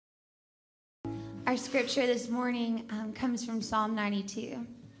Our scripture this morning comes from Psalm 92,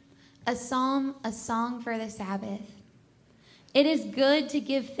 a song for the Sabbath. It is good to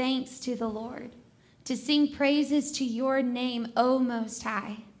give thanks to the Lord, to sing praises to your name, O Most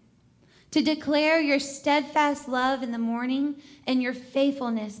High, to declare your steadfast love in the morning and your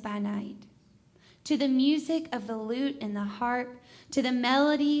faithfulness by night, to the music of the lute and the harp, to the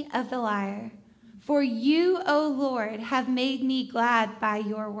melody of the lyre. For you, O Lord, have made me glad by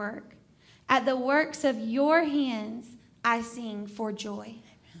your work. At the works of your hands I sing for joy.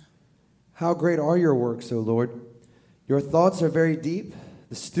 How great are your works, O Lord! Your thoughts are very deep.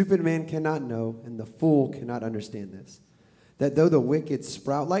 The stupid man cannot know, and the fool cannot understand this. That though the wicked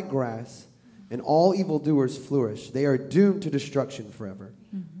sprout like grass, and all evildoers flourish, they are doomed to destruction forever.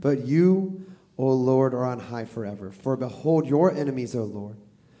 But you, O Lord, are on high forever. For behold your enemies, O Lord.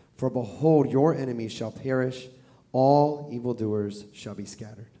 For behold, your enemies shall perish. All evildoers shall be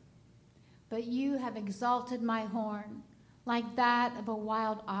scattered. But you have exalted my horn like that of a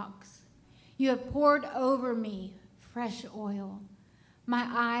wild ox. You have poured over me fresh oil. My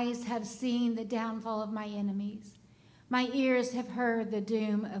eyes have seen the downfall of my enemies. My ears have heard the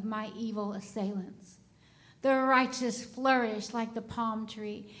doom of my evil assailants. The righteous flourish like the palm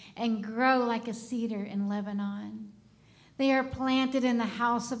tree and grow like a cedar in Lebanon. They are planted in the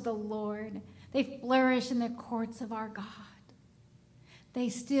house of the Lord. They flourish in the courts of our God. They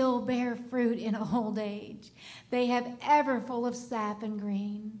still bear fruit in old age. They have ever full of sap and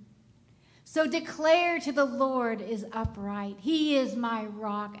green. So declare to the Lord is upright. He is my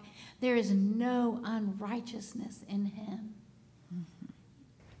rock. There is no unrighteousness in him.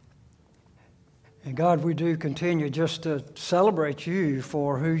 And God, we do continue just to celebrate you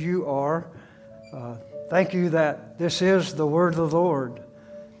for who you are. Thank you that this is the word of the Lord,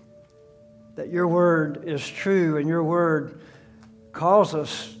 that your word is true and your word calls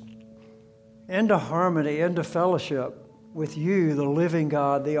us into harmony, into fellowship with you, the living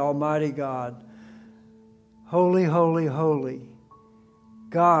God, the Almighty God. Holy, holy, holy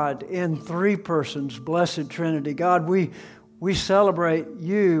God in three persons, blessed Trinity. God, we celebrate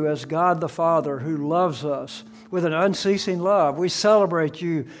you as God the Father who loves us with an unceasing love. We celebrate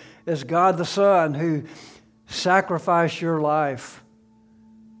you as God the Son who sacrificed your life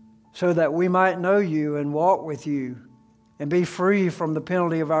so that we might know you and walk with you and be free from the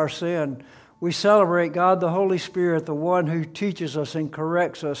penalty of our sin. We celebrate God the Holy Spirit, the one who teaches us and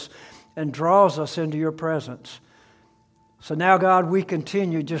corrects us and draws us into your presence. So now, God, we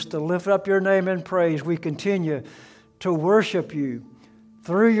continue just to lift up your name in praise. We continue to worship you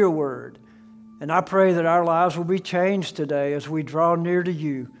through your word. And I pray that our lives will be changed today as we draw near to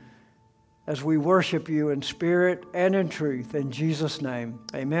you, as we worship you in spirit and in truth. In Jesus' name,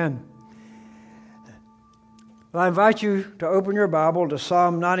 amen. Well, I invite you to open your Bible to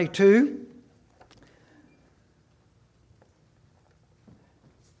Psalm 92.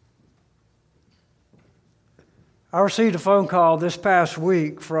 I received a phone call this past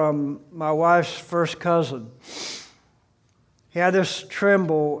week from my wife's first cousin. He had this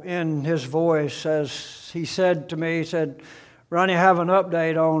tremble in his voice as he said to me, he said, "Ronnie, I have an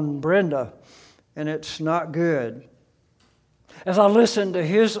update on Brenda, and it's not good." As I listened to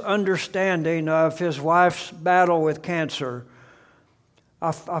his understanding of his wife's battle with cancer,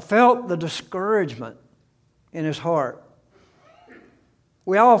 I felt the discouragement in his heart.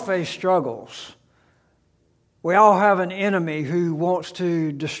 We all face struggles. We all have an enemy who wants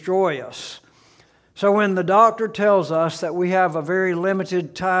to destroy us. So when the doctor tells us that we have a very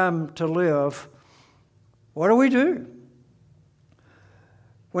limited time to live, what do?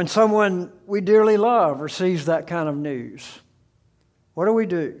 When someone we dearly love receives that kind of news, what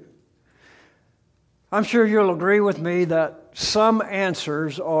do? I'm sure you'll agree with me that some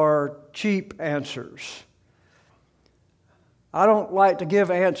answers are cheap answers. I don't like to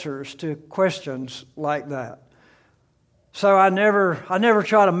give answers to questions like that. So I never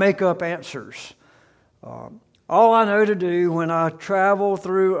try to make up answers. All I know to do when I travel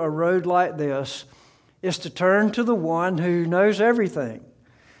through a road like this is to turn to the one who knows everything.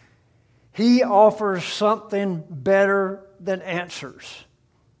 He offers something better than answers.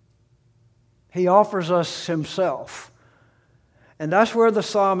 He offers us himself. And that's where the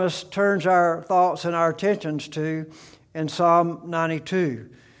psalmist turns our thoughts and our attentions to in Psalm 92.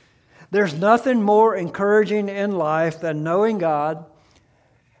 There's nothing more encouraging in life than knowing God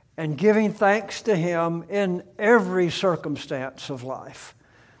and giving thanks to him in every circumstance of life.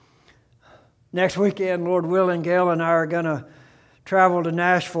 Next weekend, Lord willing, Gail and I are going to travel to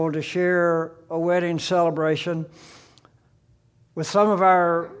Nashville to share a wedding celebration with some of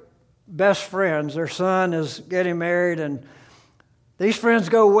our best friends. Their son is getting married, and These friends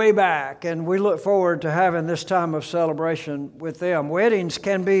go way back, and we look forward to having this time of celebration with them. Weddings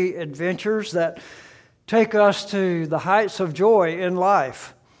can be adventures that take us to the heights of joy in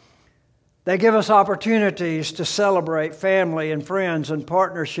life. They give us opportunities to celebrate family and friends and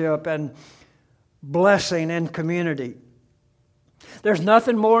partnership and blessing in community. There's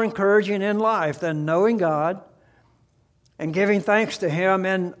nothing more encouraging in life than knowing God and giving thanks to Him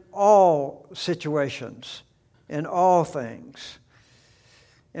in all situations, in all things.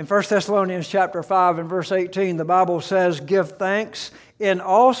 In 1 Thessalonians chapter 5 and verse 18, the Bible says, "Give thanks in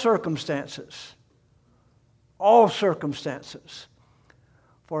all circumstances." All circumstances.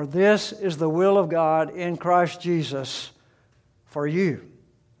 "For this is the will of God in Christ Jesus for you."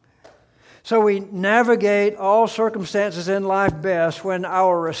 So we navigate all circumstances in life best when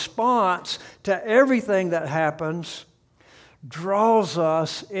our response to everything that happens draws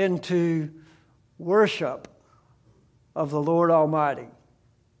us into worship of the Lord Almighty,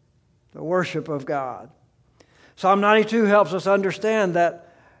 the worship of God. Psalm 92 helps us understand that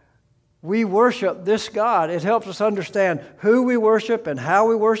we worship this God. It helps us understand who we worship and how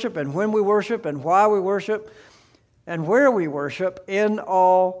we worship and when we worship and why we worship and where we worship in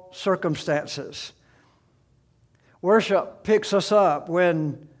all circumstances. Worship picks us up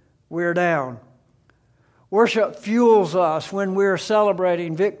when we're down. Worship fuels us when we're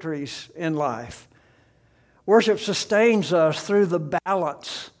celebrating victories in life. Worship sustains us through the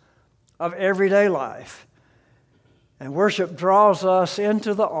balance of everyday life. And worship draws us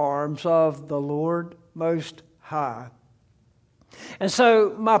into the arms of the Lord Most High. And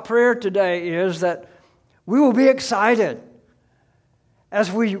so my prayer today is that we will be excited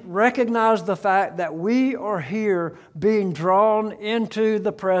as we recognize the fact that we are here being drawn into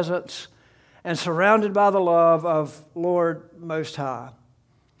the presence and surrounded by the love of Lord Most High.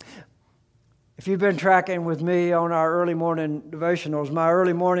 If you've been tracking with me on our early morning devotionals, my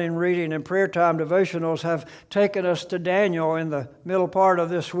early morning reading and prayer time devotionals have taken us to Daniel in the middle part of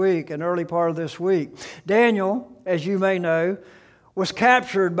this week and early part of this week. Daniel, as you may know, was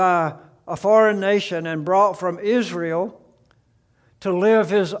captured by a foreign nation and brought from Israel to live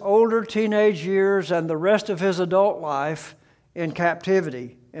his older teenage years and the rest of his adult life in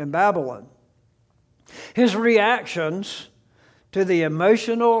captivity in Babylon. His reactions to the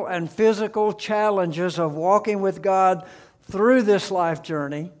emotional and physical challenges of walking with God through this life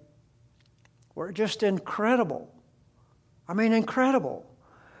journey were just incredible. I mean, incredible.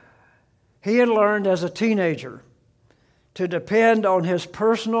 He had learned as a teenager to depend on his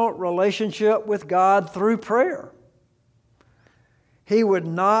personal relationship with God through prayer. He would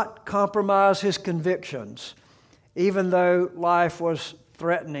not compromise his convictions, even though life was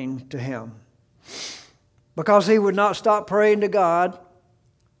threatening to him. Because he would not stop praying to God,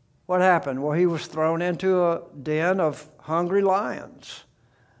 what happened? Well, he was thrown into a den of hungry lions.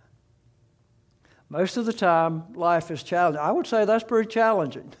 Most of the time, life is challenging. I would say that's pretty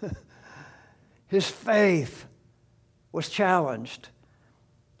challenging. His faith was challenged,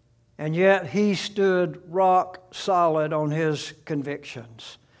 and yet he stood rock solid on his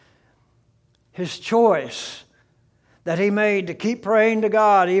convictions. His choice that he made to keep praying to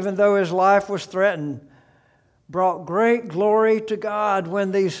God even though his life was threatened brought great glory to God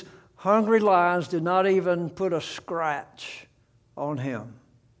when these hungry lions did not even put a scratch on him.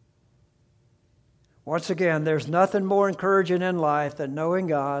 Once again, there's nothing more encouraging in life than knowing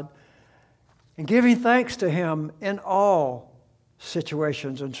God and giving thanks to Him in all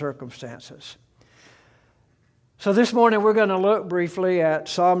situations and circumstances. So this morning we're going to look briefly at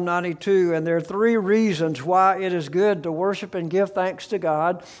Psalm 92, and there are 3 reasons why it is good to worship and give thanks to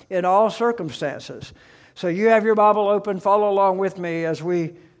God in all circumstances. So you have your Bible open, follow along with me as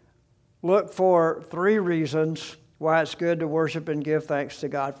we look for 3 reasons why it's good to worship and give thanks to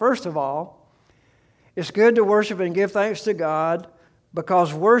God. First of all, it's good to worship and give thanks to God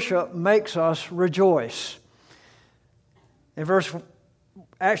because worship makes us rejoice.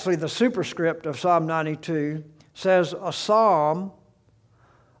 Actually the superscript of Psalm 92 says a psalm,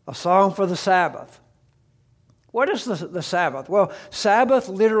 a song for the Sabbath. What is the Sabbath? Well, Sabbath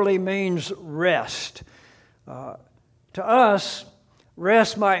literally means rest. To us,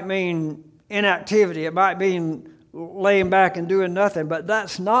 rest might mean inactivity. It might mean laying back and doing nothing, but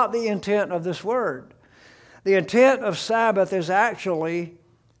that's not the intent of this word. The intent of Sabbath is actually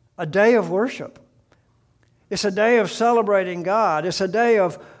a day of worship. It's a day of celebrating God. It's a day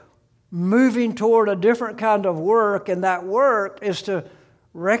of moving toward a different kind of work, and that work is to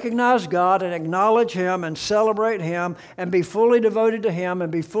recognize God and acknowledge Him and celebrate Him and be fully devoted to Him and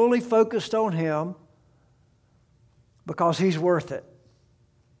be fully focused on Him because He's worth it.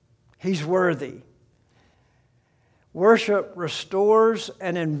 He's worthy. Worship restores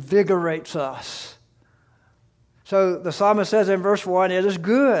and invigorates us. So the psalmist says in verse 1, it is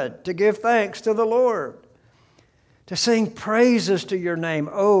good to give thanks to the Lord, to sing praises to your name,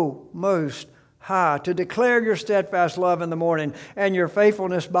 O Most High, to declare your steadfast love in the morning and your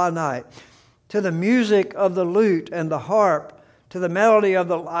faithfulness by night, to the music of the lute and the harp, to the melody of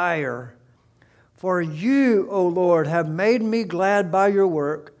the lyre. For you, O Lord, have made me glad by your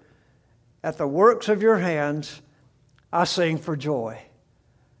work. At the works of your hands I sing for joy.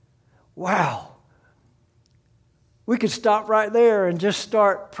 Wow. We could stop right there and just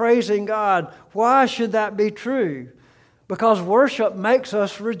start praising God. Why should that be true? Because worship makes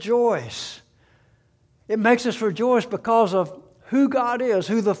us rejoice. It makes us rejoice because of who God is,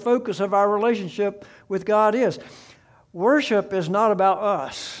 who the focus of our relationship with God is. Worship is not about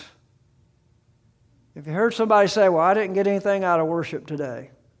us. If you heard somebody say, well, I didn't get anything out of worship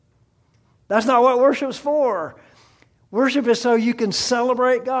today. That's not what worship's for. Worship is so you can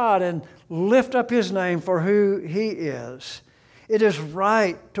celebrate God and lift up His name for who He is. It is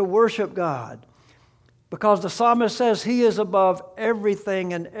right to worship God because the psalmist says He is above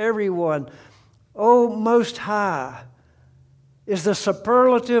everything and everyone. Oh, Most High is the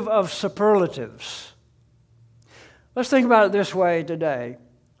superlative of superlatives. Let's think about it this way today.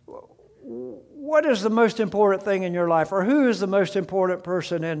 What is the most important thing in your life, or who is the most important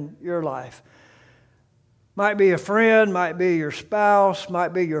person in your life? Might be a friend, might be your spouse, might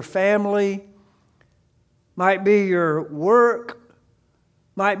be your family, might be your work,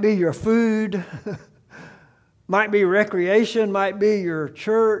 might be your food, might be recreation, might be your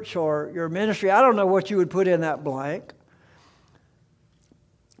church or your ministry. I don't know what you would put in that blank.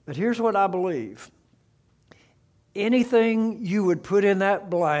 But here's what I believe. Anything you would put in that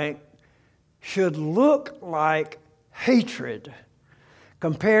blank should look like hatred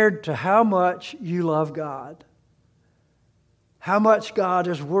compared to how much you love God. How much God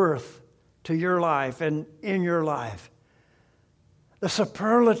is worth to your life and in your life. The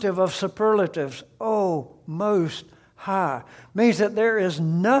superlative of superlatives, oh, Most High, means that there is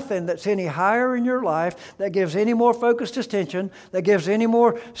nothing that's any higher in your life that gives any more focused attention, that gives any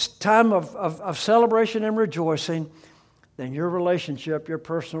more time of celebration and rejoicing than your relationship, your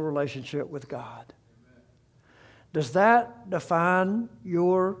personal relationship with God. Does that define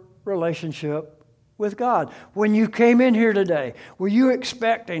your relationship with God? When you came in here today, were you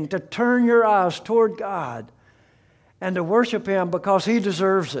expecting to turn your eyes toward God and to worship Him because He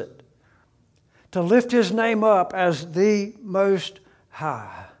deserves it? To lift His name up as the Most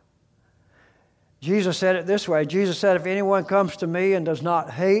High. Jesus said it this way. Jesus said, if anyone comes to me and does not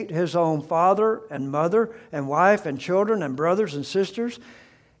hate his own father and mother and wife and children and brothers and sisters,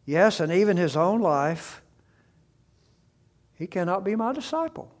 yes, and even his own life, he cannot be my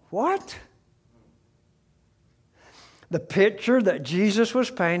disciple. What? The picture that Jesus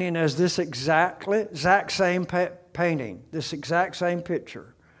was painting as this exact same painting, this exact same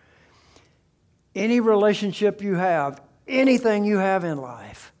picture. Any relationship you have, anything you have in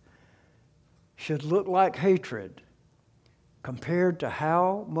life, should look like hatred compared to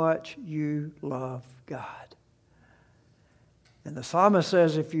how much you love God. And the psalmist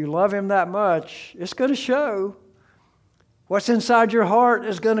says if you love Him that much, it's going to show. What's inside your heart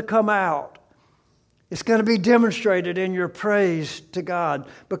is going to come out. It's going to be demonstrated in your praise to God.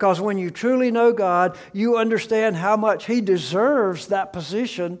 Because when you truly know God, you understand how much He deserves that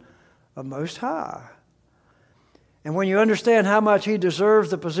position of Most High. And when you understand how much He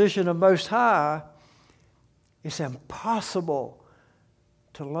deserves the position of Most High, it's impossible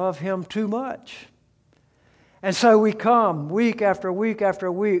to love Him too much. And so we come week after week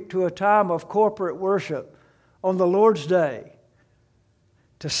after week to a time of corporate worship on the Lord's Day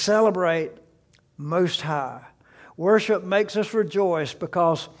to celebrate Most High. Worship makes us rejoice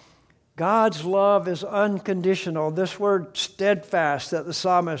because God's love is unconditional. This word steadfast that the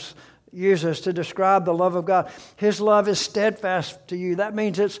psalmist uses to describe the love of God. His love is steadfast to you. That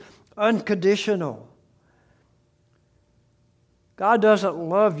means it's unconditional. God doesn't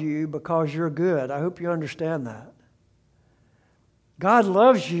love you because you're good. I hope you understand that. God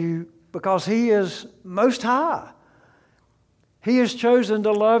loves you because He is Most High. He has chosen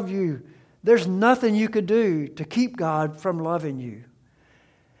to love you. There's nothing you could do to keep God from loving you.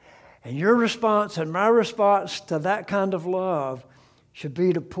 And your response and my response to that kind of love should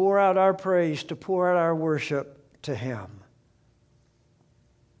be to pour out our praise, to pour out our worship to Him.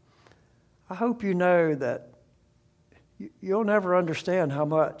 I hope you know that you'll never understand how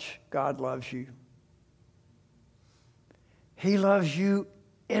much God loves you. He loves you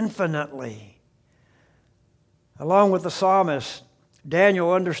infinitely. Along with the psalmist,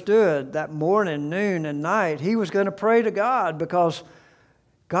 Daniel understood that morning, noon, and night he was going to pray to God because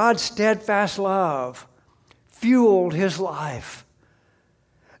God's steadfast love fueled his life.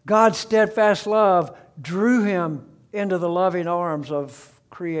 God's steadfast love drew him into the loving arms of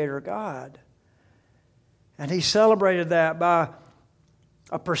Creator God. And he celebrated that by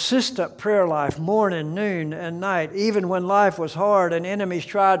a persistent prayer life, morning, noon, and night, even when life was hard and enemies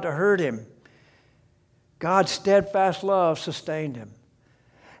tried to hurt him. God's steadfast love sustained him.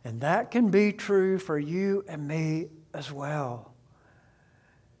 And that can be true for you and me as well.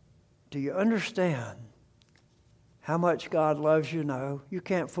 Do you understand how much God loves you? No, you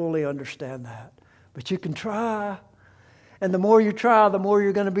can't fully understand that. But you can try. And the more you try, the more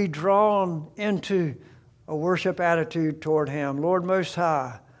you're going to be drawn into a worship attitude toward Him. Lord Most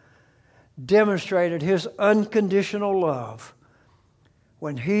High demonstrated His unconditional love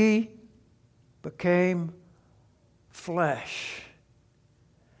when He became flesh.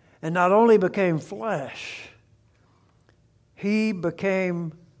 And not only became flesh, He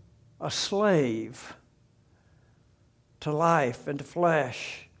became a slave to life and to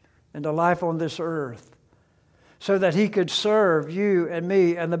flesh and to life on this earth so that He could serve you and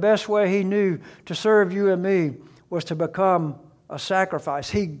me. And the best way He knew to serve you and me was to become a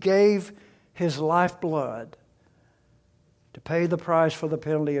sacrifice. He gave His lifeblood to pay the price for the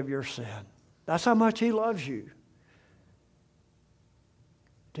penalty of your sin. That's how much He loves you.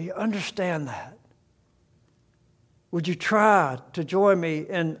 Do you understand that? Would you try to join me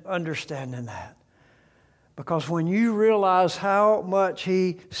in understanding that? Because when you realize how much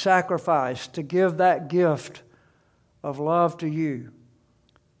He sacrificed to give that gift of love to you,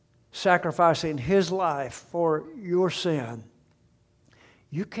 sacrificing His life for your sin,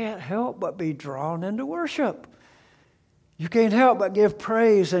 you can't help but be drawn into worship. You can't help but give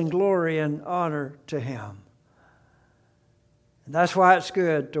praise and glory and honor to Him. And that's why it's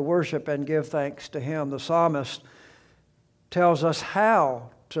good to worship and give thanks to Him. The psalmist tells us how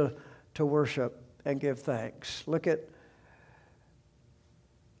to worship and give thanks. Look at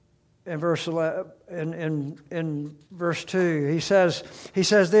in verse 11, in verse 2. He says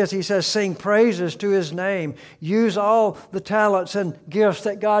this. He says, "Sing praises to His name. Use all the talents and gifts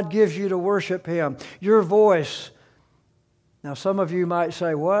that God gives you to worship Him. Your voice." Now, some of you might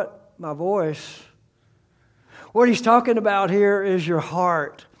say, "What? My voice?" What he's talking about here is your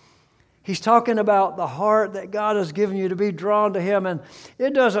heart. He's talking about the heart that God has given you to be drawn to Him. And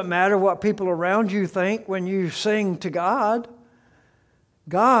it doesn't matter what people around you think when you sing to God.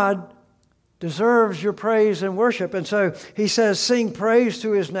 God deserves your praise and worship. And so he says, sing praise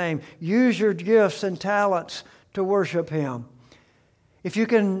to His name. Use your gifts and talents to worship Him. If you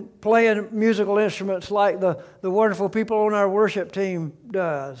can play musical instruments like the wonderful people on our worship team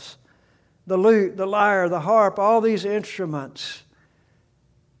does, the lute, the lyre, the harp, all these instruments,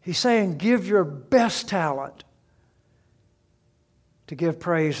 he's saying give your best talent to give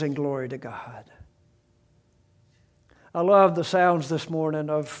praise and glory to God. I love the sounds this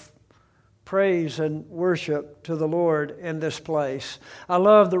morning of praise and worship to the Lord in this place. I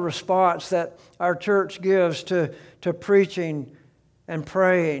love the response that our church gives to preaching and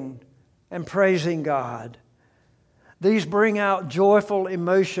praying and praising God. These bring out joyful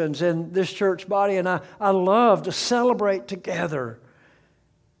emotions in this church body, and I love to celebrate together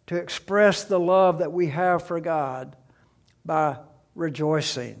to express the love that we have for God by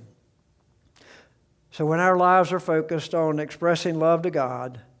rejoicing. So when our lives are focused on expressing love to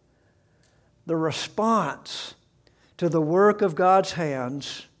God, the response to the work of God's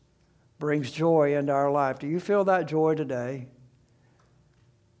hands brings joy into our life. Do you feel that joy today?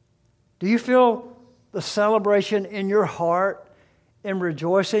 Do you feel the celebration in your heart in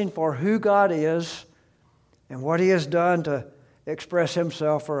rejoicing for who God is and what He has done to express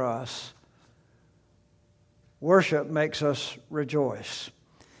Himself for us? Worship makes us rejoice.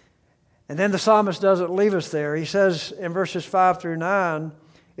 And then the psalmist doesn't leave us there. He says in verses 5 through 9,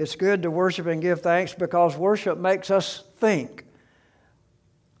 it's good to worship and give thanks because worship makes us think.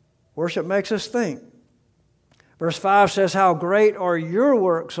 Worship makes us think. Verse 5 says, "How great are your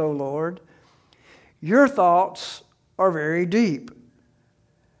works, O Lord! Your thoughts are very deep."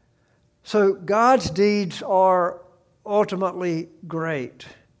 So God's deeds are ultimately great.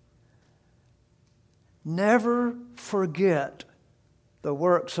 Never forget the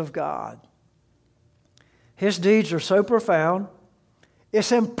works of God. His deeds are so profound,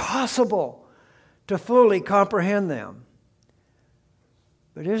 it's impossible to fully comprehend them.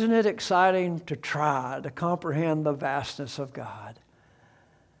 But isn't it exciting to try to comprehend the vastness of God?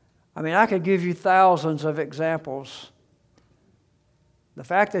 I mean, I could give you thousands of examples. The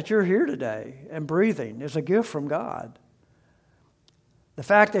fact that you're here today and breathing is a gift from God. The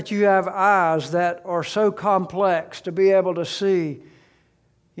fact that you have eyes that are so complex to be able to see,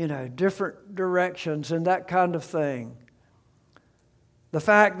 different directions and that kind of thing. The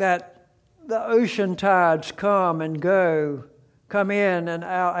fact that the ocean tides come and go, come in and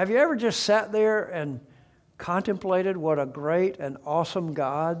out. Have you ever just sat there and contemplated what a great and awesome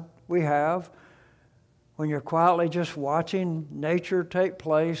God we have when you're quietly just watching nature take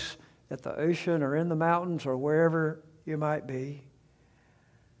place at the ocean or in the mountains or wherever you might be?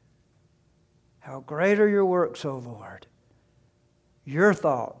 How great are your works, O Lord. Your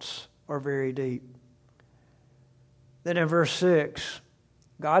thoughts are very deep. Then in verse 6,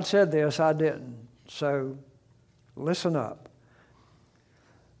 God said this, I didn't. So listen up.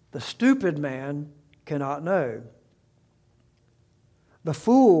 The stupid man cannot know. The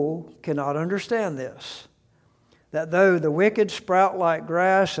fool cannot understand this, that though the wicked sprout like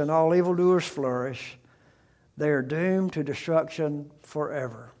grass and all evildoers flourish, they are doomed to destruction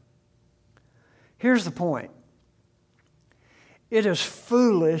forever. Here's the point. It is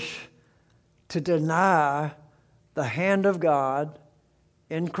foolish to deny the hand of God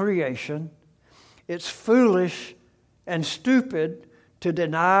in creation. It's foolish and stupid to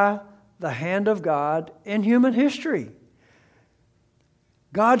deny the hand of God in human history.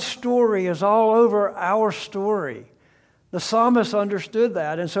 God's story is all over our story. The psalmist understood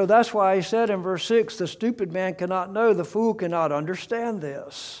that, and so that's why he said in verse 6, the stupid man cannot know, the fool cannot understand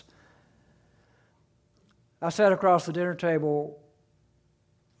this. I sat across the dinner table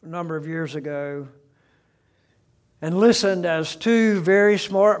a number of years ago and listened as two very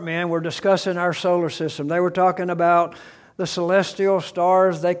smart men were discussing our solar system. They were talking about the celestial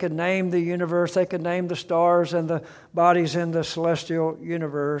stars. They could name the universe. They could name the stars and the bodies in the celestial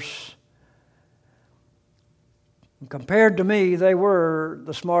universe. And compared to me, they were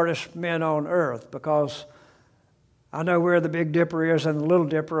the smartest men on earth, because I know where the Big Dipper is and the Little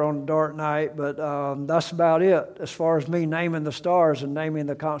Dipper on a dark night, but that's about it as far as me naming the stars and naming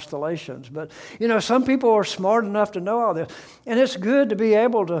the constellations. But, some people are smart enough to know all this. And it's good to be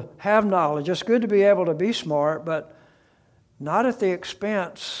able to have knowledge. It's good to be able to be smart, but not at the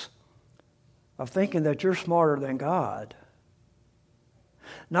expense of thinking that you're smarter than God.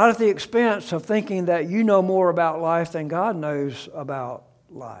 Not at the expense of thinking that you know more about life than God knows about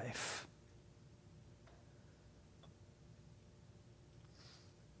life.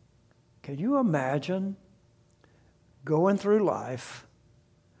 Can you imagine going through life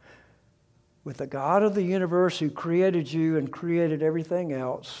with the God of the universe who created you and created everything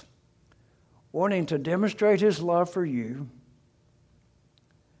else, wanting to demonstrate His love for you,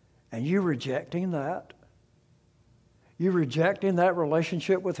 and you rejecting that? You rejecting that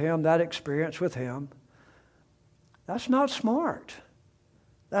relationship with Him, that experience with Him? That's not smart.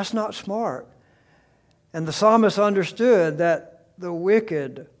 That's not smart. And the psalmist understood that the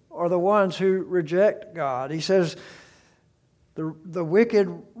wicked are the ones who reject God. He says the wicked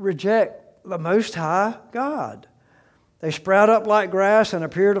reject the Most High God. They sprout up like grass and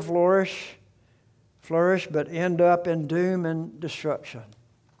appear to flourish, but end up in doom and destruction.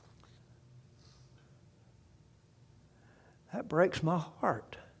 That breaks my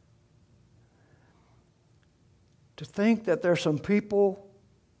heart. To think that there's some people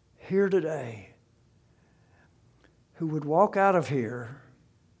here today who would walk out of here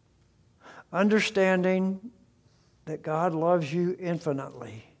understanding that God loves you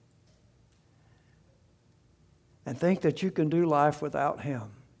infinitely and think that you can do life without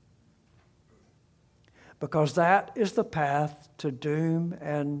Him. Because that is the path to doom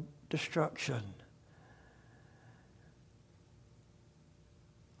and destruction.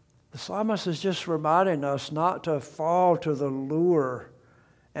 The psalmist is just reminding us not to fall to the lure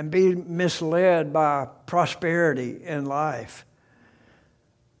and be misled by prosperity in life.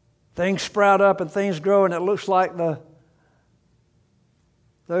 Things sprout up and things grow, and it looks like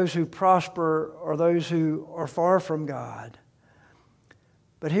those who prosper are those who are far from God.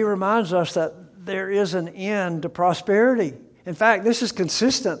 But he reminds us that there is an end to prosperity. In fact, this is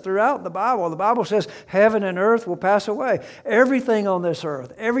consistent throughout the Bible. The Bible says heaven and earth will pass away. Everything on this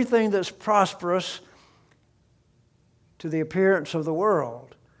earth, everything that's prosperous to the appearance of the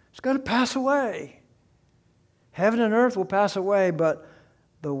world, it's going to pass away. Heaven and earth will pass away, but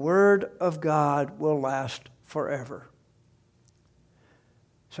the Word of God will last forever.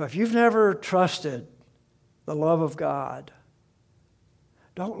 So if you've never trusted the love of God,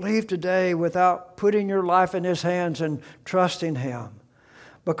 don't leave today without putting your life in His hands and trusting Him,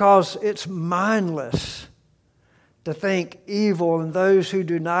 because it's mindless to think evil and those who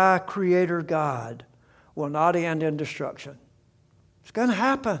deny Creator God will not end in destruction. It's going to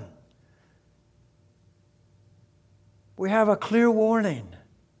happen. We have a clear warning.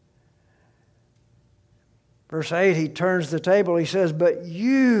 Verse 8, he turns the table. He says, "But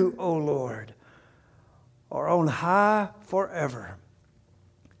you, O Lord, are on high forever."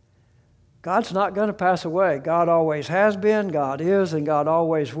 God's not going to pass away. God always has been, God is, and God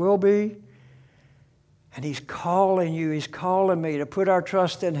always will be. And He's calling you, He's calling me to put our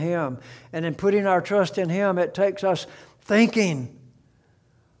trust in Him. And in putting our trust in Him, it takes us thinking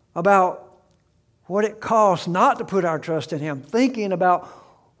about what it costs not to put our trust in Him, thinking about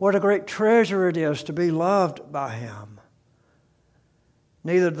what a great treasure it is to be loved by Him.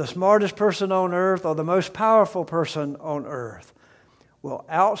 Neither the smartest person on earth or the most powerful person on earth will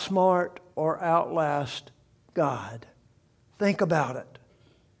outsmart or outlast God. Think about it.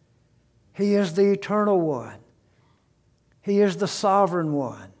 He is the eternal one. He is the sovereign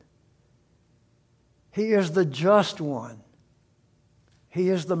one. He is the just one. He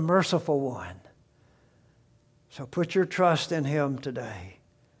is the merciful one. So put your trust in Him today.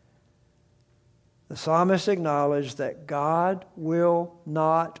 The psalmist acknowledged that God will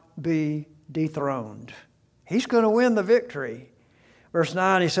not be dethroned. He's going to win the victory. Verse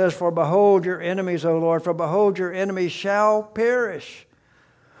 9, he says, "For behold your enemies, O Lord, for behold your enemies shall perish.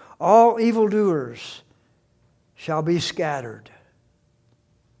 All evildoers shall be scattered."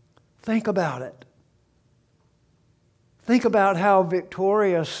 Think about it. Think about how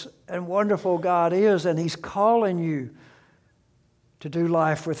victorious and wonderful God is, and He's calling you to do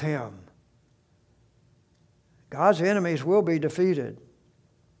life with Him. God's enemies will be defeated.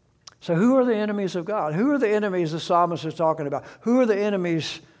 So who are the enemies of God? Who are the enemies the psalmist is talking about? Who are the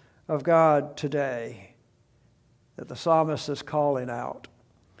enemies of God today that the psalmist is calling out?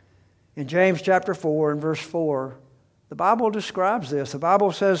 In James chapter 4 and verse 4, the Bible describes this. The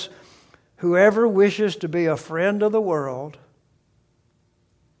Bible says, "Whoever wishes to be a friend of the world,"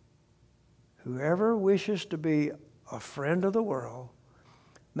 whoever wishes to be a friend of the world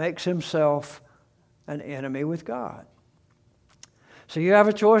makes himself an enemy with God. So you have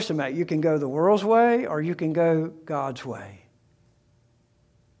a choice to make. You can go the world's way or you can go God's way.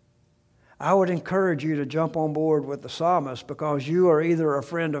 I would encourage you to jump on board with the psalmist, because you are either a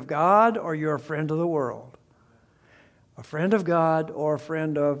friend of God or you're a friend of the world. A friend of God or a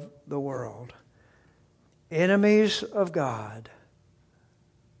friend of the world. Enemies of God.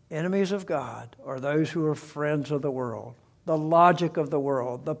 Enemies of God are those who are friends of the world. The logic of the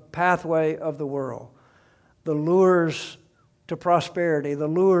world, the pathway of the world, the lures to prosperity, the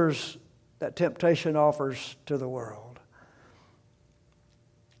lures that temptation offers to the world.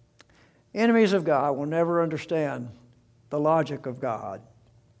 Enemies of God will never understand the logic of God.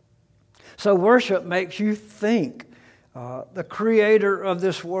 So worship makes you think. The creator of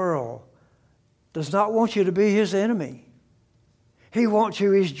this world does not want you to be his enemy. He wants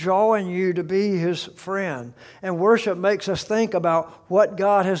you, he's drawing you to be his friend. And worship makes us think about what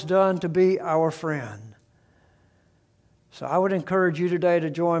God has done to be our friend. So I would encourage you today to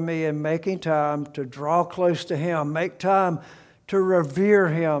join me in making time to draw close to him. Make time to revere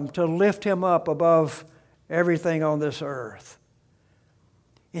him, to lift him up above everything on this earth.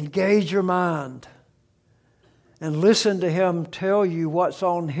 Engage your mind and listen to him tell you what's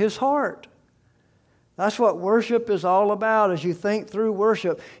on his heart. That's what worship is all about. As you think through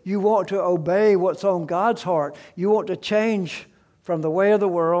worship, you want to obey what's on God's heart. You want to change from the way of the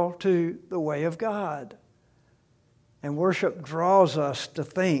world to the way of God. And worship draws us to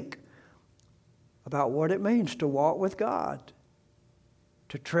think about what it means to walk with God,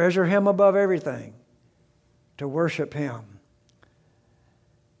 to treasure him above everything, to worship him.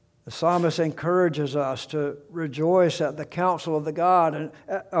 The psalmist encourages us to rejoice at the counsel of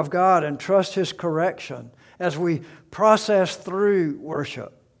God and trust his correction as we process through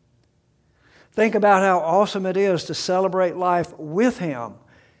worship. Think about how awesome it is to celebrate life with him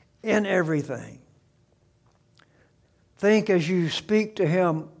in everything. Think as you speak to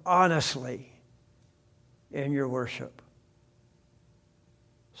him honestly in your worship.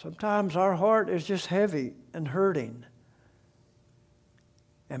 Sometimes our heart is just heavy and hurting.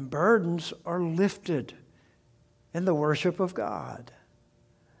 And burdens are lifted in the worship of God.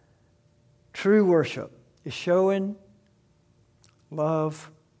 True worship is showing love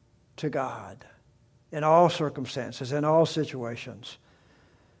to God in all circumstances, in all situations.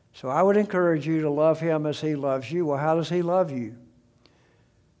 So I would encourage you to love him as he loves you. Well, how does he love you?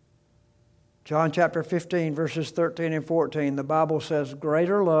 John chapter 15, verses 13 and 14, the Bible says,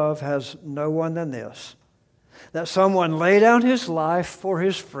 "Greater love has no one than this, that someone lay down his life for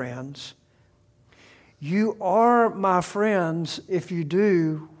his friends. You are my friends if you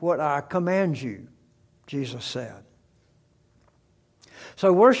do what I command you," Jesus said.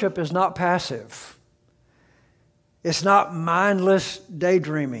 So worship is not passive. It's not mindless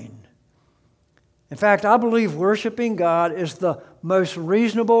daydreaming. In fact, I believe worshiping God is the most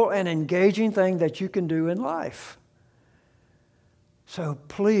reasonable and engaging thing that you can do in life. So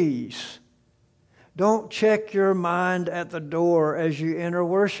please, don't check your mind at the door as you enter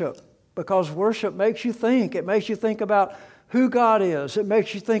worship, because worship makes you think. It makes you think about who God is. It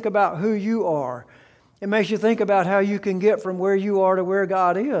makes you think about who you are. It makes you think about how you can get from where you are to where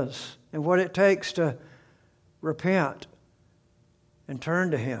God is and what it takes to repent and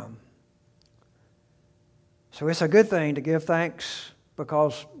turn to Him. So it's a good thing to give thanks,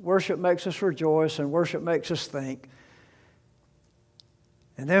 because worship makes us rejoice and worship makes us think.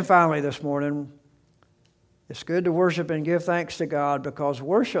 And then finally this morning, it's good to worship and give thanks to God because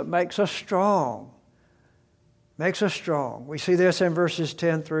worship makes us strong. Makes us strong. We see this in verses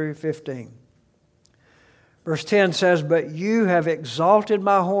 10 through 15. Verse 10 says, "But you have exalted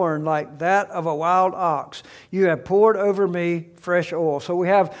my horn like that of a wild ox. You have poured over me fresh oil." So we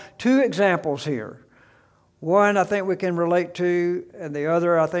have two examples here. One I think we can relate to, and the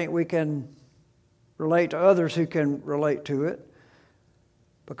other I think we can relate to others who can relate to it.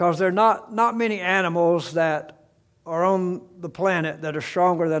 Because there are not many animals that are on the planet that are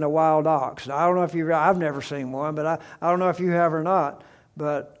stronger than a wild ox. Now, I don't know if I've never seen one, but I don't know if you have or not.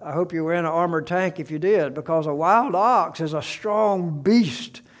 But I hope you were in an armored tank if you did, because a wild ox is a strong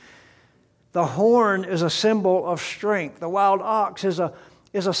beast. The horn is a symbol of strength. The wild ox is a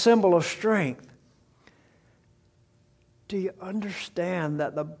symbol of strength. Do you understand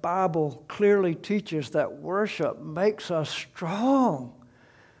that the Bible clearly teaches that worship makes us strong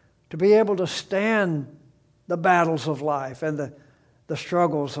to be able to stand the battles of life and the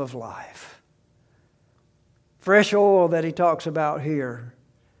struggles of life? Fresh oil that he talks about here.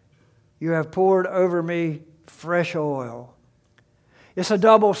 You have poured over me fresh oil. It's a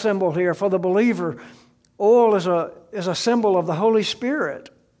double symbol here. For the believer, oil is a symbol of the Holy Spirit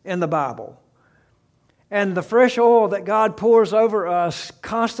in the Bible. And the fresh oil that God pours over us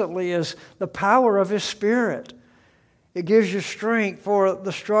constantly is the power of His Spirit. It gives you strength for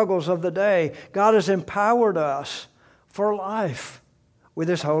the struggles of the day. God has empowered us for life with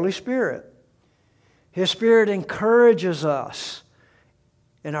His Holy Spirit. His Spirit encourages us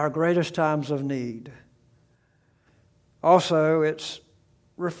in our greatest times of need. Also, it's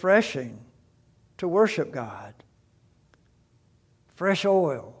refreshing to worship God. Fresh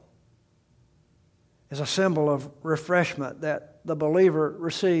oil is a symbol of refreshment that the believer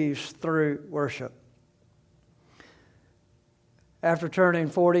receives through worship. After turning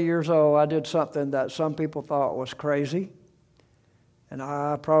 40 years old, I did something that some people thought was crazy, and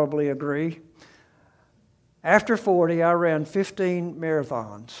I probably agree. After 40, I ran 15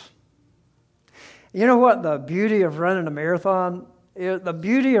 marathons. You know what the beauty of running a marathon is? The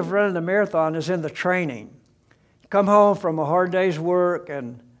beauty of running a marathon is in the training. You come home from a hard day's work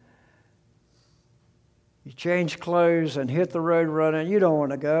and you change clothes and hit the road running. You don't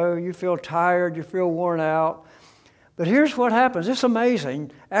want to go. You feel tired. You feel worn out. But here's what happens. It's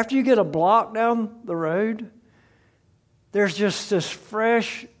amazing. After you get a block down the road, there's just this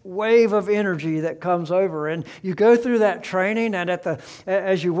fresh wave of energy that comes over. And you go through that training, and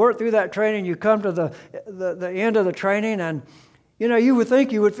as you work through that training, you come to the end of the training, and you would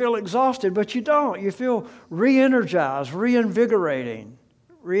think you would feel exhausted, but you don't. You feel re-energized, reinvigorated.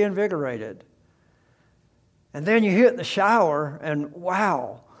 And then you hit the shower, and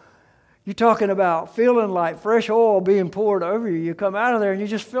wow, you're talking about feeling like fresh oil being poured over you. You come out of there, and you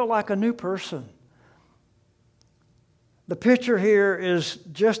just feel like a new person. The picture here is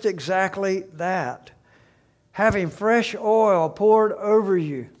just exactly that. Having fresh oil poured over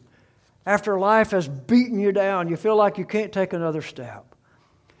you. After life has beaten you down, you feel like you can't take another step.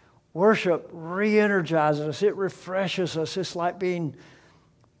 Worship re-energizes us. It refreshes us. It's like being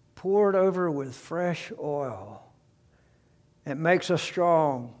poured over with fresh oil. It makes us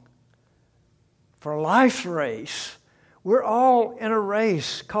strong for life's race. We're all in a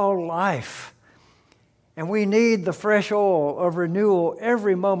race called life. And we need the fresh oil of renewal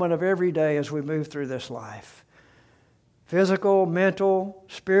every moment of every day as we move through this life. Physical, mental,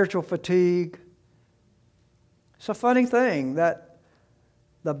 spiritual fatigue. It's a funny thing that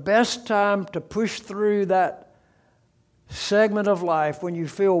the best time to push through that segment of life when you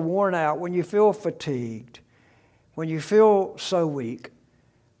feel worn out, when you feel fatigued, when you feel so weak,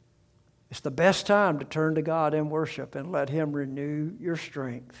 it's the best time to turn to God in worship and let Him renew your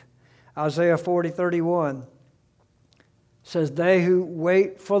strength. Isaiah 40:31 says, "They who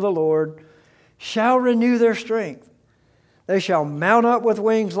wait for the Lord shall renew their strength. They shall mount up with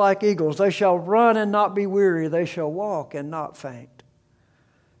wings like eagles. They shall run and not be weary. They shall walk and not faint."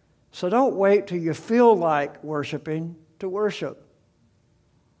 So don't wait till you feel like worshiping to worship.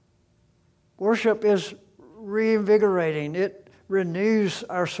 Worship is reinvigorating. It renews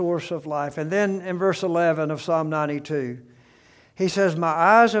our source of life. And then in verse 11 of Psalm 92, he says, my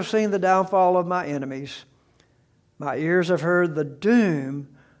eyes have seen the downfall of my enemies. My ears have heard the doom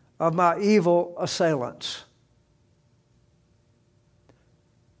of my evil assailants.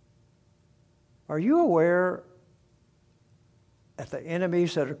 Are you aware of the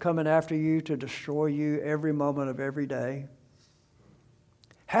enemies that are coming after you to destroy you every moment of every day?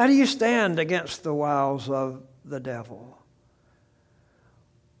 How do you stand against the wiles of the devil?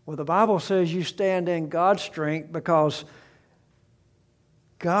 Well, the Bible says you stand in God's strength because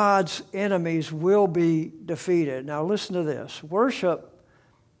God's enemies will be defeated. Now listen to this. Worship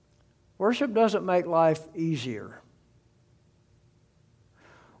doesn't make life easier.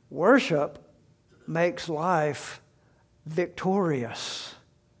 Worship makes life victorious.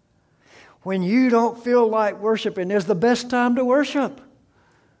 When you don't feel like worshiping is the best time to worship.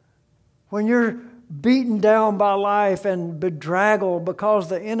 When you're beaten down by life and bedraggled because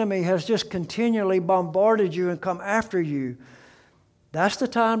the enemy has just continually bombarded you and come after you, that's the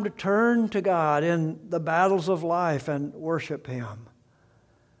time to turn to God in the battles of life and worship Him.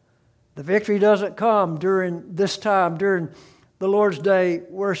 The victory doesn't come during this time, during the Lord's Day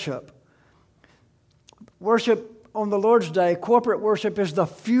worship. Worship on the Lord's Day, corporate worship, is the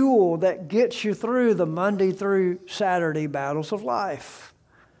fuel that gets you through the Monday through Saturday battles of life.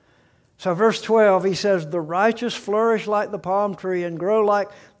 So verse 12, he says, the righteous flourish like the palm tree and grow like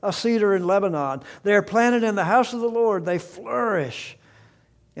a cedar in Lebanon. They are planted in the house of the Lord. They flourish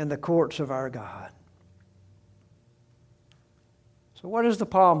in the courts of our God. So what is the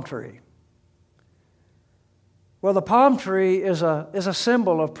palm tree? Well, the palm tree is a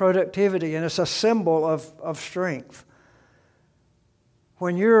symbol of productivity, and it's a symbol of strength.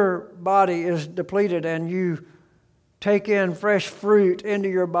 When your body is depleted and you take in fresh fruit into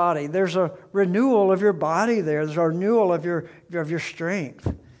your body, there's a renewal of your body there. There's a renewal of your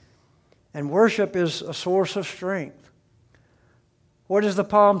strength. And worship is a source of strength. What is the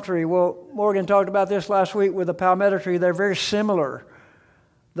palm tree? Well, Morgan talked about this last week with the palmetto tree. They're very similar.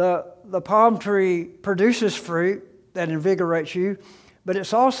 The palm tree produces fruit that invigorates you, but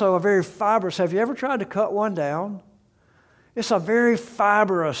it's also a very fibrous. Have you ever tried to cut one down? It's a very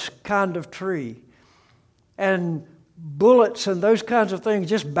fibrous kind of tree. And bullets and those kinds of things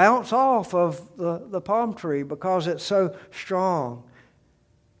just bounce off of the palm tree because it's so strong,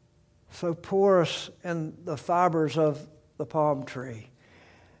 so porous in the fibers of the palm tree.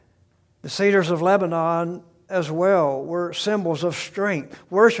 The cedars of Lebanon as well were symbols of strength.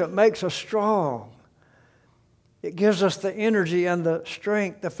 Worship makes us strong. It gives us the energy and the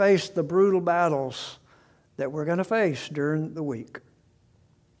strength to face the brutal battles that we're going to face during the week.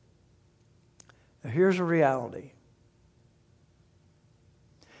 Now, here's a reality.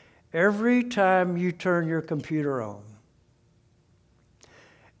 Every time you turn your computer on,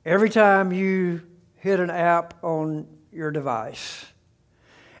 every time you hit an app on your device,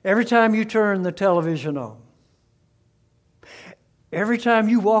 every time you turn the television on, every time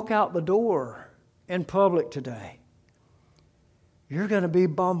you walk out the door in public today, you're going to be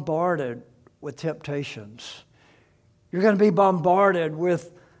bombarded with temptations. You're going to be bombarded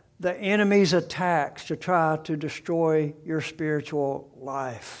with the enemy's attacks to try to destroy your spiritual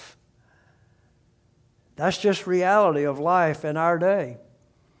life. That's just reality of life in our day.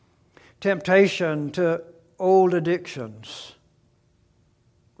 Temptation to old addictions,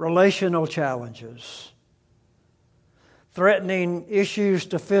 relational challenges, threatening issues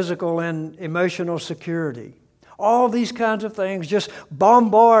to physical and emotional security. All these kinds of things just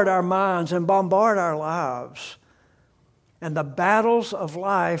bombard our minds and bombard our lives. And the battles of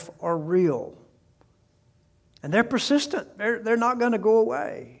life are real. And they're persistent. They're not going to go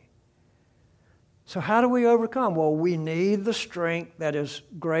away. So how do we overcome? Well, we need the strength that is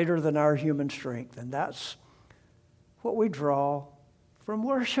greater than our human strength. And that's what we draw from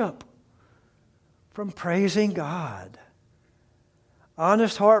worship, from praising God.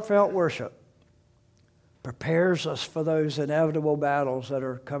 Honest, heartfelt worship prepares us for those inevitable battles that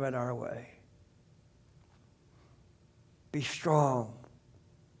are coming our way. Be strong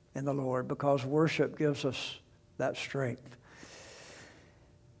in the Lord because worship gives us that strength.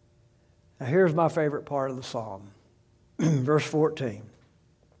 Now here's my favorite part of the psalm. Verse 14.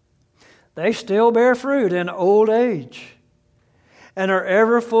 They still bear fruit in old age and are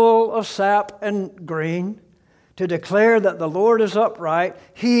ever full of sap and green, to declare that the Lord is upright.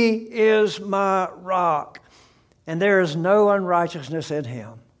 He is my rock, and there is no unrighteousness in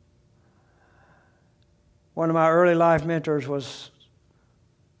Him. One of my early life mentors was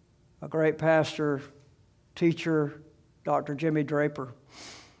a great pastor, teacher, Dr. Jimmy Draper.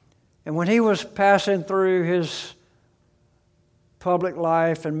 And when he was passing through his public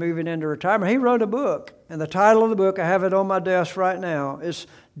life and moving into retirement, he wrote a book. And the title of the book, I have it on my desk right now, is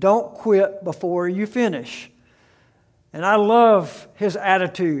Don't Quit Before You Finish. And I love his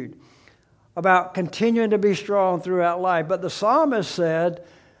attitude about continuing to be strong throughout life. But the psalmist said,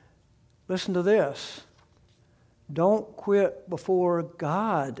 listen to this, don't quit before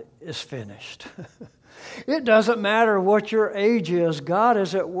God is finished. It doesn't matter what your age is. God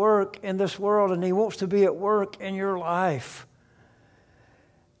is at work in this world, and He wants to be at work in your life.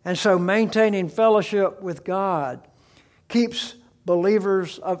 And so maintaining fellowship with God keeps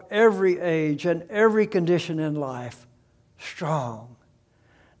believers of every age and every condition in life strong.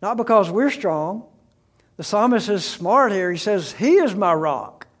 Not because we're strong. The psalmist is smart here. He says, He is my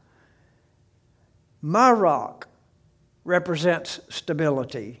rock. My rock represents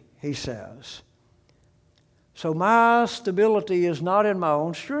stability, he says. So my stability is not in my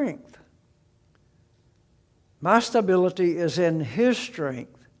own strength. My stability is in His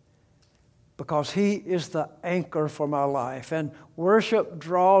strength because He is the anchor for my life. And worship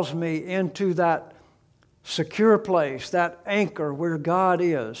draws me into that secure place, that anchor where God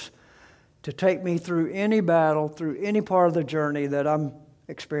is, to take me through any battle, through any part of the journey that I'm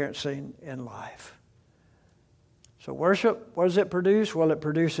experiencing in life. So worship, what does it produce? Well, it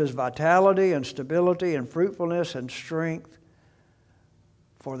produces vitality and stability and fruitfulness and strength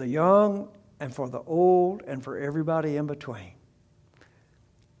for the young and for the old and for everybody in between.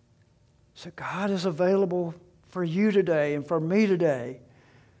 So God is available for you today and for me today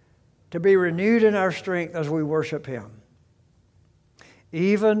to be renewed in our strength as we worship Him.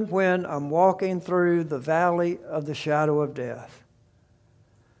 Even when I'm walking through the valley of the shadow of death,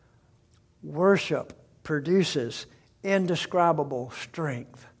 worship produces indescribable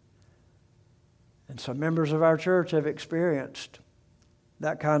strength. And some members of our church have experienced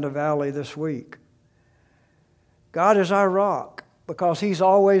that kind of valley this week. God is our rock because He's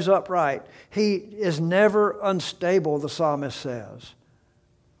always upright. He is never unstable, the psalmist says.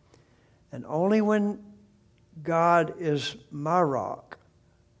 And only when God is my rock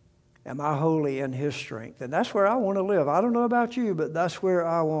am I wholly in His strength. And that's where I want to live. I don't know about you, but that's where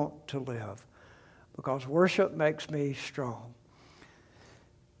I want to live. Because worship makes me strong.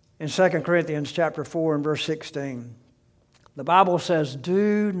 In 2 Corinthians chapter 4 and verse 16, the Bible says,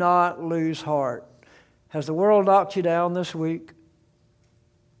 do not lose heart. Has the world knocked you down this week?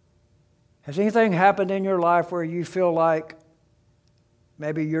 Has anything happened in your life where you feel like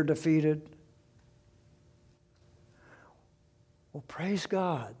maybe you're defeated? Well, praise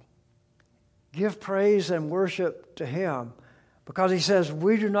God. Give praise and worship to Him. Because He says,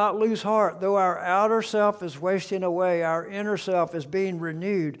 we do not lose heart. Though our outer self is wasting away, our inner self is being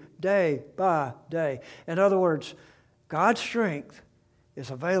renewed day by day. In other words, God's strength is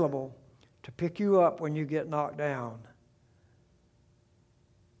available to pick you up when you get knocked down.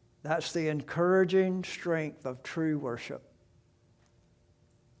 That's the encouraging strength of true worship.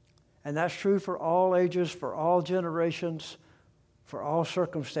 And that's true for all ages, for all generations, for all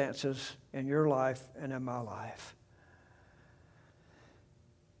circumstances in your life and in my life.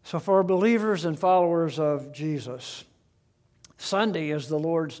 So for believers and followers of Jesus, Sunday is the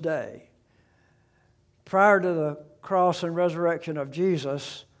Lord's Day. Prior to the cross and resurrection of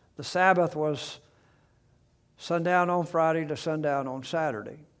Jesus, the Sabbath was sundown on Friday to sundown on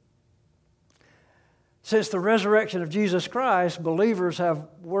Saturday. Since the resurrection of Jesus Christ, believers have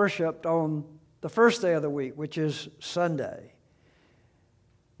worshiped on the first day of the week, which is Sunday.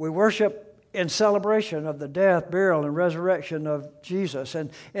 We worship in celebration of the death, burial, and resurrection of Jesus. And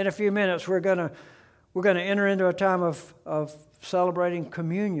in a few minutes, we're going to enter into a time of celebrating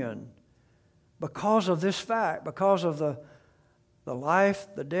communion because of this fact, because of the life,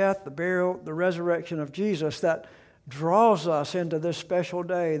 the death, the burial, the resurrection of Jesus that draws us into this special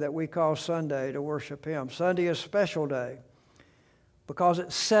day that we call Sunday to worship Him. Sunday is a special day because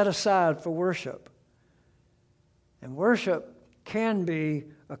it's set aside for worship. And worship can be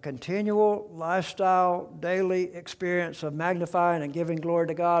a continual lifestyle, daily experience of magnifying and giving glory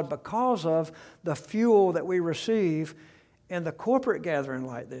to God because of the fuel that we receive in the corporate gathering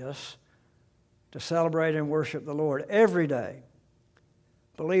like this to celebrate and worship the Lord every day.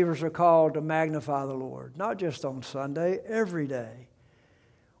 Believers are called to magnify the Lord, not just on Sunday, every day.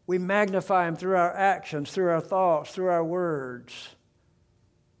 We magnify Him through our actions, through our thoughts, through our words,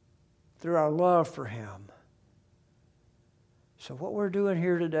 through our love for Him. So what we're doing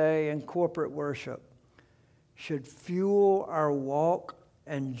here today in corporate worship should fuel our walk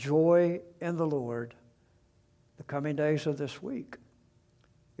and joy in the Lord the coming days of this week.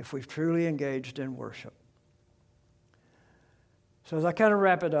 if we've truly engaged in worship. So as I kind of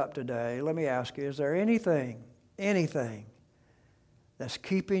wrap it up today, let me ask you, is there anything that's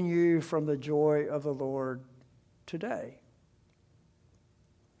keeping you from the joy of the Lord today?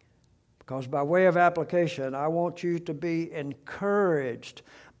 Because by way of application, I want you to be encouraged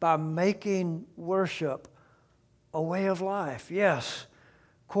by making worship a way of life. Yes,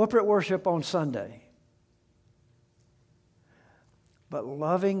 corporate worship on Sunday, but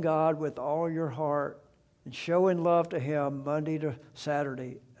loving God with all your heart and showing love to Him Monday to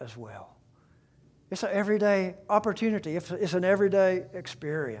Saturday as well. It's an everyday opportunity. It's an everyday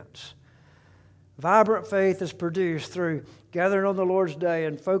experience. Vibrant faith is produced through gathering on the Lord's Day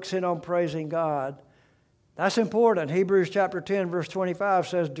and focusing on praising God. That's important. Hebrews chapter 10, verse 25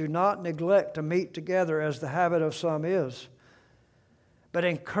 says, "Do not neglect to meet together as the habit of some is, but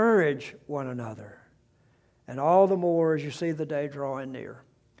encourage one another, and all the more as you see the day drawing near."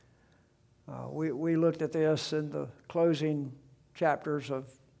 We looked at this in the closing chapters of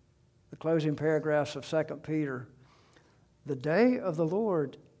the closing paragraphs of 2 Peter. The day of the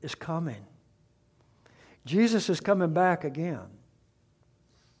Lord is coming. Jesus is coming back again.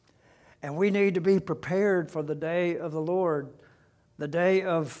 And we need to be prepared for the day of the Lord, the day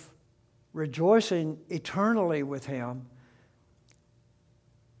of rejoicing eternally with Him.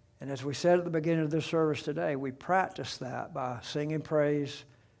 And as we said at the beginning of this service today, we practice that by singing praise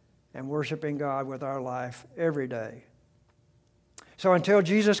and worshiping God with our life every day. So until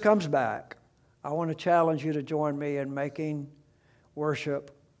Jesus comes back, I want to challenge you to join me in making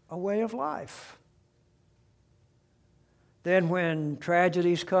worship a way of life. Then when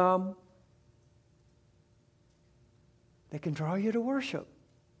tragedies come, they can draw you to worship.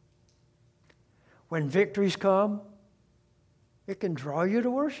 When victories come, it can draw you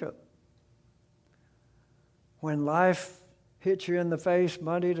to worship. When life hits you in the face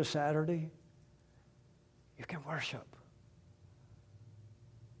Monday to Saturday, you can worship.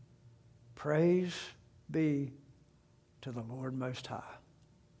 Praise be to the Lord Most High.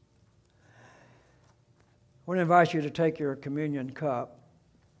 I want to invite you to take your communion cup,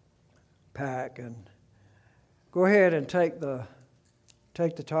 pack, and go ahead and take the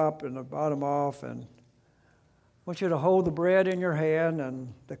top and the bottom off, and I want you to hold the bread in your hand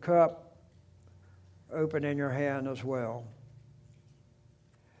and the cup open in your hand as well.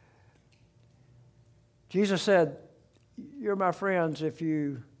 Jesus said, "You're my friends if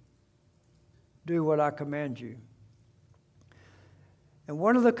you do what I command you." And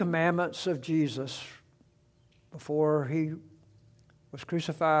one of the commandments of Jesus before He was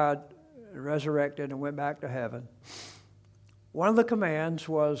crucified, resurrected, and went back to heaven, one of the commands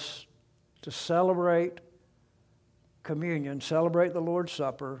was to celebrate communion, celebrate the Lord's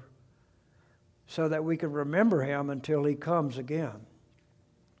Supper, so that we could remember Him until He comes again.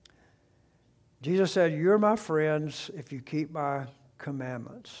 Jesus said, "You're my friends if you keep my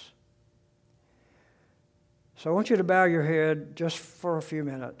commandments." So I want you to bow your head just for a few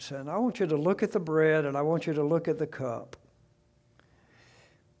minutes, and I want you to look at the bread and I want you to look at the cup.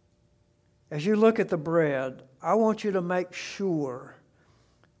 As you look at the bread, I want you to make sure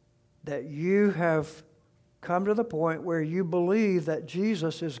that you have come to the point where you believe that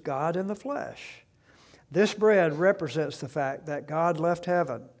Jesus is God in the flesh. This bread represents the fact that God left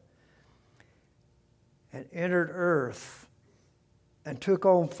heaven and entered earth and took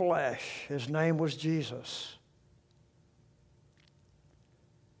on flesh. His name was Jesus.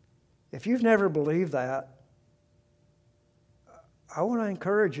 If you've never believed that, I want to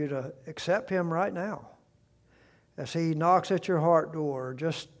encourage you to accept Him right now. As He knocks at your heart door,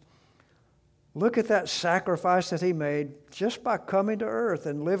 just look at that sacrifice that He made just by coming to earth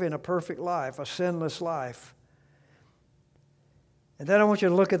and living a perfect life, a sinless life. And then I want you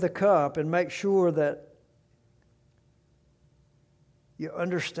to look at the cup and make sure that you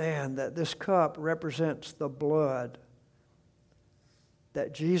understand that this cup represents the blood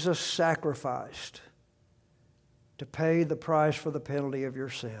that Jesus sacrificed to pay the price for the penalty of your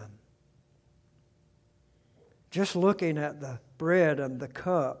sin. Just looking at the bread and the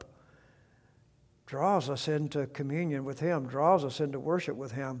cup draws us into communion with Him, draws us into worship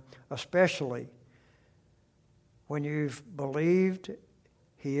with Him, especially when you've believed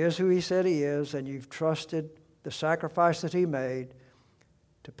He is who He said He is and you've trusted the sacrifice that He made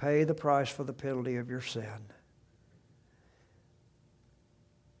to pay the price for the penalty of your sin.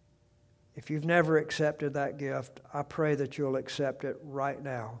 If you've never accepted that gift, I pray that you'll accept it right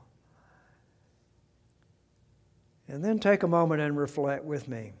now. And then take a moment and reflect with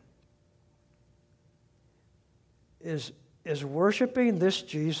me. Is worshiping this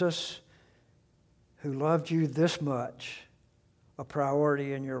Jesus who loved you this much a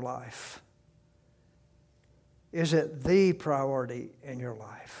priority in your life? Is it the priority in your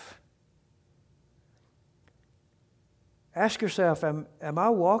life? Ask yourself, am I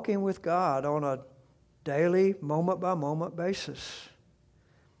walking with God on a daily, moment-by-moment basis?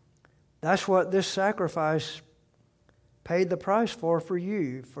 That's what this sacrifice paid the price for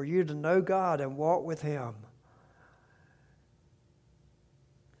you to know God and walk with Him.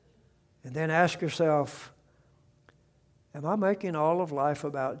 And then ask yourself, am I making all of life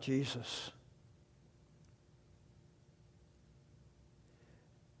about Jesus?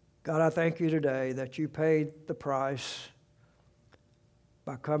 God, I thank you today that you paid the price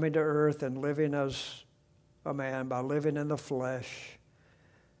by coming to earth and living as a man, by living in the flesh,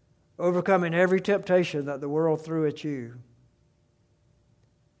 overcoming every temptation that the world threw at you.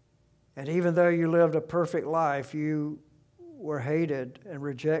 And even though you lived a perfect life, you were hated and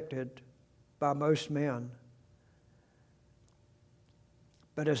rejected by most men.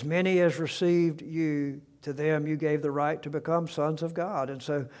 But as many as received you, to them you gave the right to become sons of God. And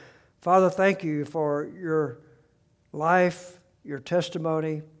so, Father, thank you for your life, your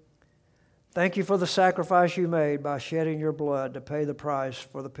testimony. Thank you for the sacrifice you made by shedding your blood to pay the price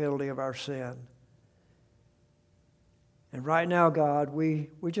for the penalty of our sin. And right now, God, we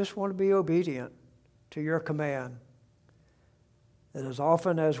just want to be obedient to your command that as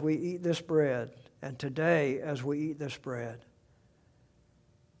often as we eat this bread, and today as we eat this bread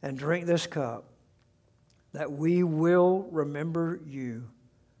and drink this cup, that we will remember you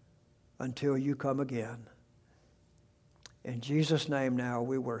until you come again. In Jesus' name now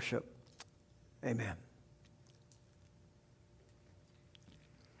we worship. Amen.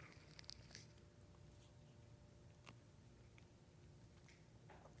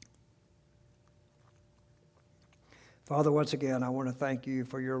 Father, once again, I want to thank you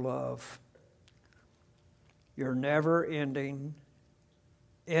for your love, your never-ending,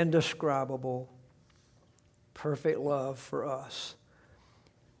 indescribable, perfect love for us.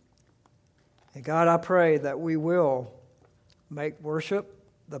 And God, I pray that we will make worship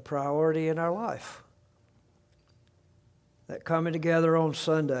the priority in our life. That coming together on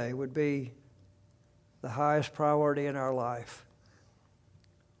Sunday would be the highest priority in our life.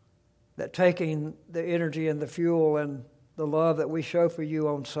 That taking the energy and the fuel and the love that we show for you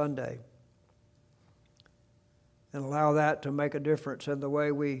on Sunday and allow that to make a difference in the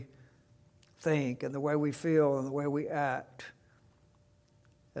way we think and the way we feel and the way we act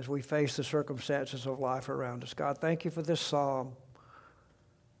as we face the circumstances of life around us. God, thank you for this psalm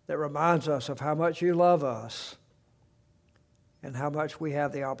that reminds us of how much you love us and how much we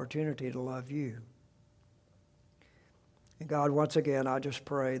have the opportunity to love you. And God, once again, I just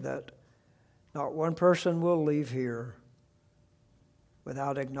pray that not one person will leave here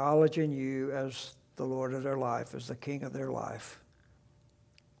without acknowledging you as the Lord of their life, as the King of their life.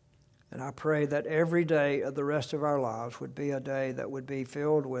 And I pray that every day of the rest of our lives would be a day that would be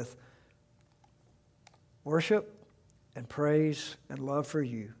filled with worship and praise and love for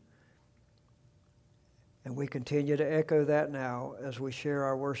you. And we continue to echo that now as we share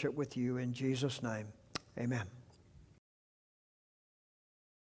our worship with you in Jesus' name. Amen.